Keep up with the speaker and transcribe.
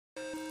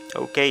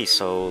Okay,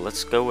 so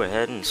let's go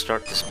ahead and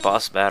start this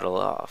boss battle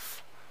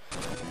off.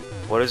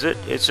 What is it?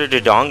 It's a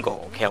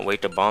dodongo. Can't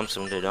wait to bomb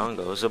some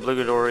dodongos.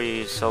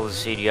 Obligatory Zelda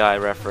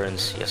CDI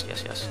reference. Yes,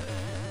 yes, yes.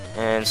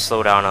 And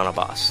slow down on a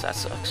boss. That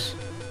sucks.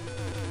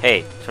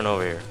 Hey, turn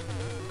over here.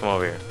 Come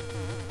over here.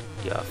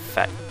 You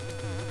fat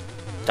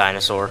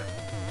dinosaur.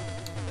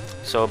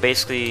 So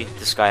basically,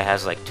 this guy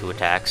has like 2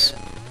 attacks.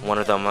 One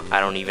of them, I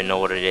don't even know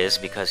what it is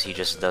because he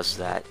just does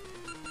that.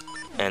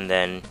 And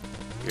then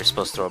you're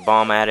supposed to throw a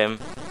bomb at him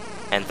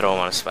and throw him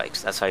on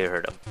spikes. That's how you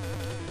hurt him.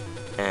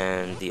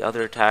 And the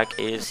other attack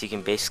is he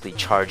can basically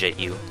charge at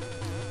you.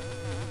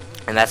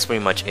 And that's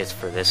pretty much it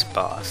for this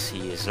boss.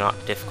 He is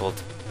not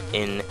difficult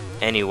in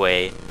any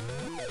way.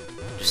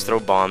 Just throw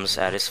bombs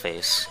at his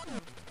face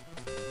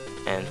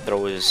and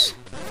throw his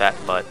fat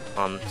butt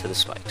onto the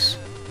spikes.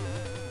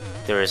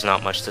 There is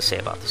not much to say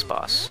about this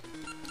boss.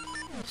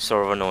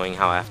 Sort of annoying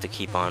how I have to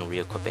keep on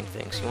re-equipping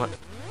things. You know what?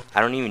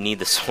 I don't even need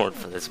the sword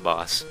for this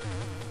boss.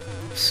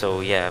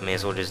 So yeah, may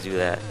as well just do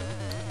that.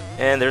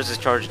 And there's his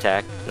charge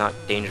attack. Not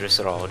dangerous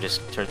at all.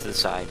 Just turn to the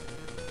side.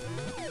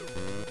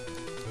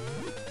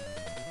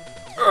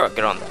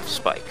 Get on that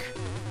spike.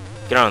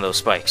 Get on those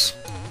spikes.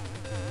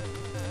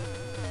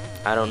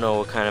 I don't know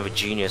what kind of a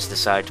genius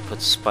decided to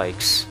put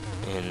spikes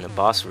in the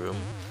boss room.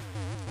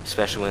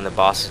 Especially when the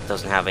boss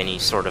doesn't have any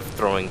sort of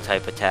throwing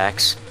type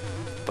attacks.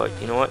 But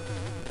you know what?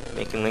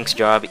 Making Link's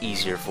job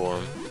easier for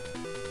him.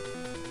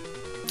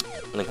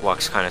 Link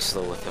walks kind of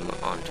slow with him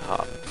on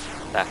top.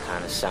 That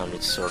kind of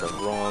sounded sort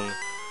of wrong.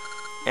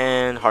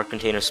 And heart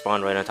container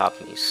spawned right on top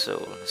of me,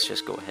 so let's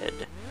just go ahead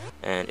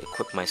and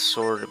equip my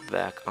sword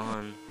back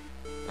on.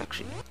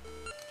 Actually,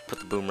 put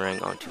the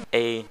boomerang onto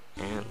A,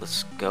 and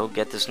let's go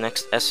get this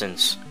next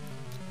essence.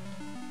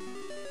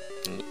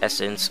 The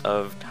Essence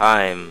of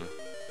Time,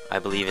 I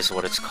believe is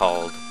what it's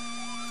called.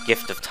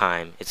 Gift of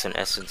Time. It's an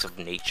essence of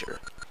nature.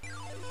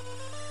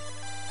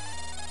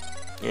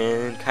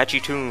 And catchy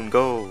tune,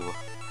 go!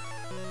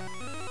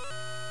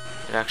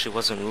 It actually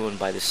wasn't ruined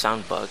by the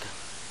sound bug.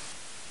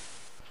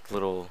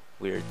 Little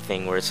weird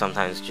thing where it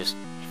sometimes just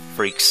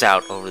freaks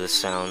out over the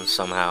sound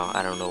somehow.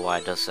 I don't know why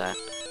it does that.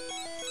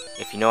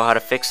 If you know how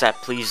to fix that,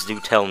 please do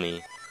tell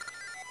me.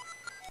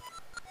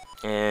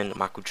 And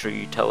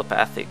Makutree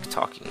telepathic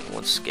talking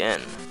once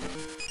again.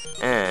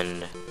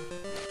 And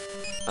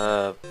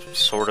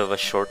sort of a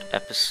short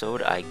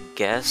episode, I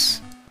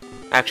guess.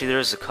 Actually,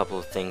 there's a couple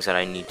of things that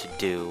I need to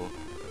do,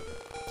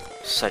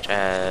 such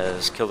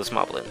as kill this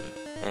moblin,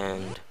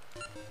 and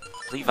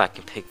I believe I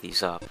can pick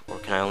these up, or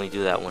can I only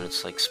do that when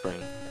it's like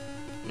spring?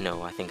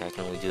 No, I think I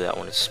can only do that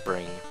when it's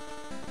spring,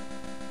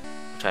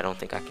 which I don't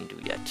think I can do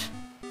yet.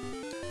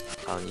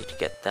 I'll need to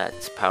get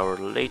that power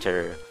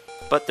later,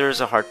 but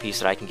there's a heart piece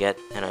that I can get,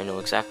 and I know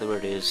exactly where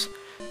it is,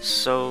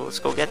 so let's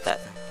go get that.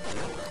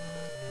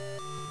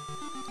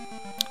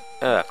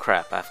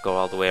 Crap, I have to go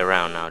all the way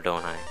around now,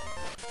 don't I?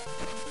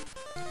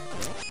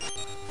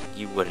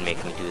 You wouldn't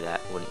make me do that,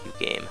 wouldn't you,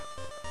 game?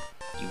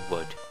 You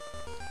would.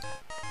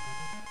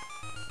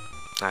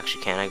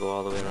 Actually, can I go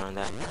all the way around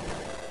that?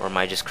 Or am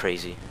I just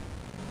crazy?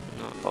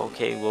 No.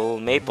 Okay, well,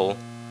 Maple.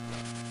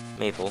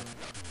 May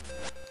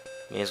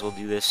as well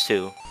do this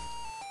too.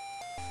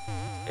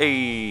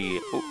 Hey!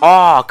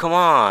 Oh, come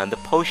on! The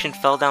potion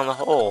fell down the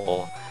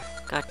hole.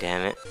 God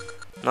damn it.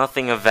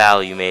 Nothing of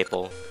value,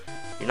 Maple.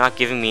 You're not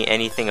giving me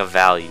anything of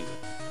value.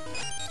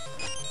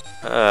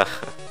 Ugh.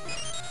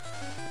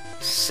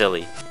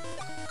 Silly.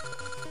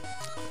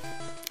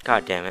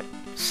 God damn it.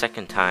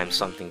 Second time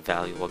something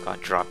valuable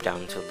got dropped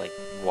down to like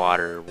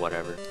water or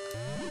whatever.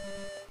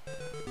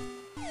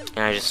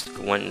 And I just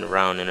went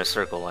around in a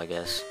circle, I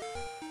guess.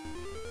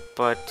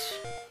 But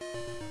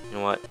you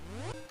know what?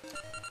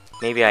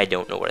 Maybe I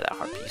don't know where that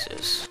heart piece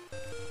is.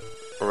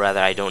 Or rather,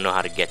 I don't know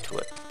how to get to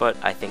it. But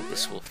I think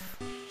this will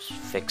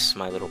fix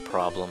my little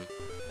problem.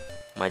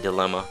 My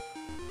dilemma.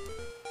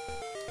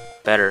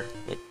 Better.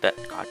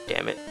 God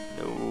damn it.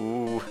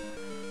 No.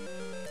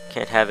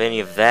 Can't have any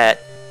of that.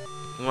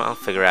 Well, I'll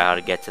figure out how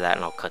to get to that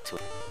and I'll cut to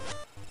it.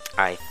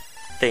 I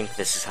think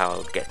this is how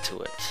I'll get to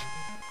it.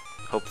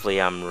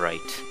 Hopefully I'm right.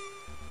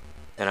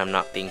 And I'm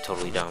not being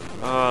totally dumb.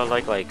 Oh,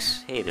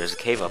 likes. Hey, there's a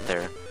cave up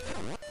there.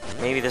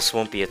 Maybe this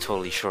won't be a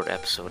totally short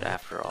episode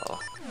after all.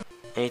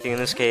 Anything in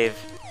this cave?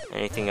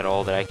 Anything at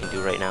all that I can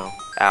do right now?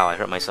 Ow, I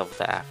hurt myself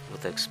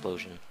with the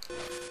explosion.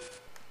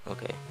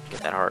 Okay,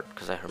 get that heart,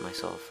 because I hurt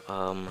myself.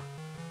 Well,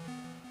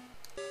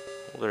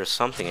 there's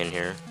something in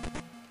here.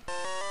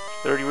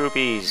 30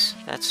 rupees!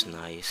 That's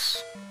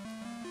nice.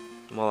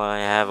 Well, I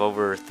have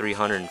over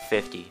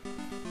 350.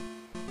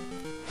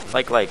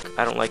 I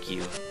don't like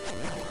you.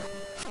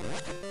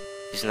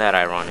 Isn't that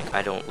ironic?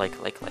 I don't like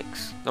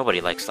likes.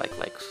 Nobody likes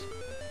likes.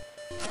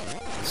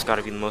 It's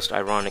gotta be the most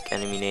ironic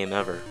enemy name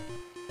ever.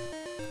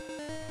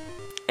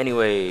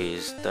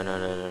 Anyways, dun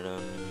dun dun dun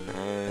dun,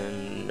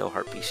 and no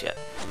heart piece yet.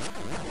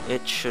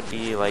 It should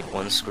be like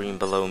one screen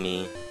below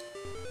me,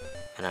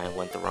 and I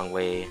went the wrong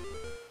way.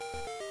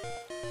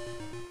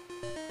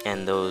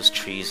 And those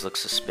trees look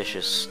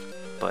suspicious,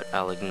 but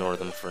I'll ignore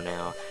them for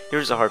now.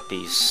 Here's a heart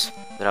piece.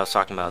 that I was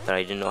talking about that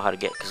I didn't know how to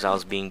get because I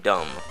was being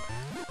dumb.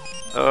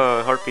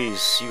 Heart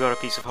piece. You got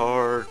a piece of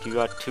heart. You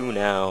got 2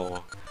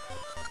 now.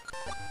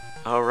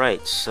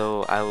 Alright,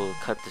 so I will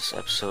cut this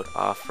episode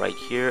off right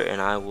here, and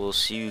I will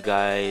see you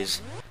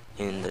guys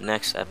in the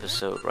next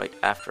episode right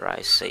after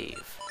I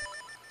save.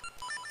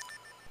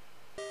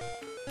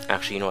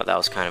 Actually, you know what? That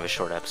was kind of a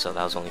short episode.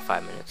 That was only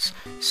 5 minutes.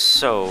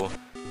 So,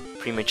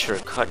 premature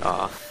cut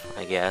off,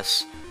 I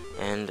guess.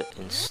 And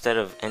instead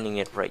of ending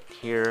it right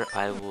here,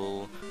 I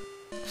will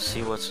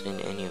see what's in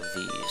any of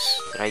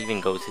these. Did I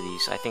even go to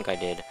these? I think I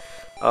did.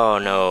 Oh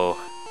no.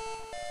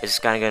 Is this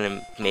guy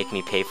gonna make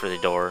me pay for the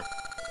door?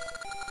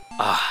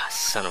 Ah,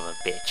 son of a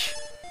bitch.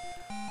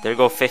 There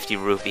go 50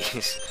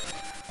 rupees.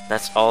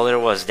 That's all there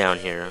was down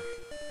here.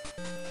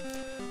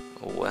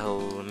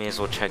 Well, may as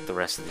well check the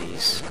rest of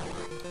these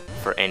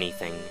for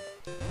anything.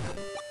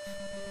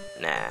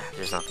 Nah,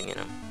 there's nothing in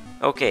them.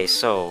 Okay,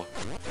 so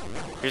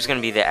here's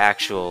gonna be the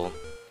actual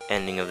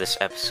ending of this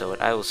episode.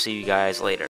 I will see you guys later.